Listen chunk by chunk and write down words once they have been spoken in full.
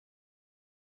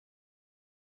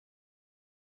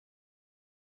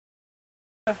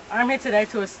I'm here today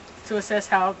to assess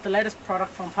how the latest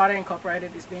product from Party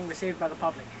Incorporated is being received by the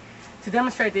public. To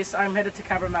demonstrate this, I'm headed to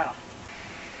Cabramatta.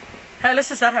 Hey, this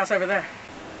is that house over there.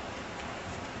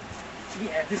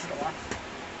 Yeah, this is the one.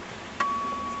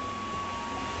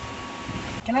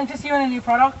 Can I interest you in a new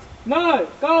product? No,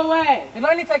 go away. It'll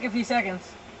only take a few seconds.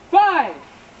 Fine.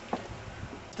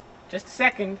 Just a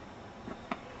second.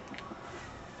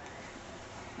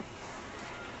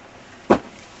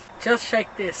 Just shake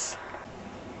this.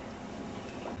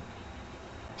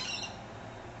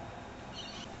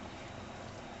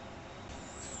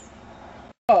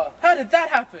 Oh, how did that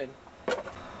happen?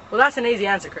 Well, that's an easy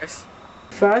answer, Chris.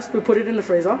 First, we put it in the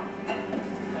freezer.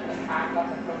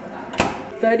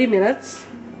 30 minutes.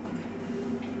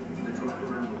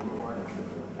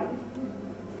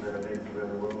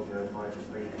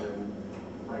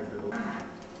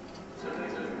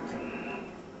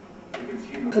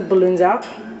 Put balloons out.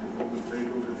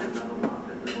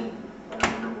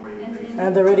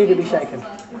 And they're ready to be shaken.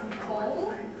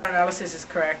 Our analysis is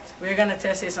correct. We're going to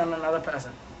test this on another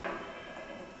person.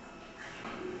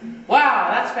 Wow,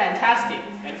 that's fantastic.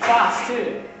 And fast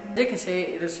too. As you can see,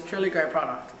 it is a truly great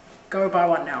product. Go buy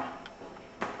one now.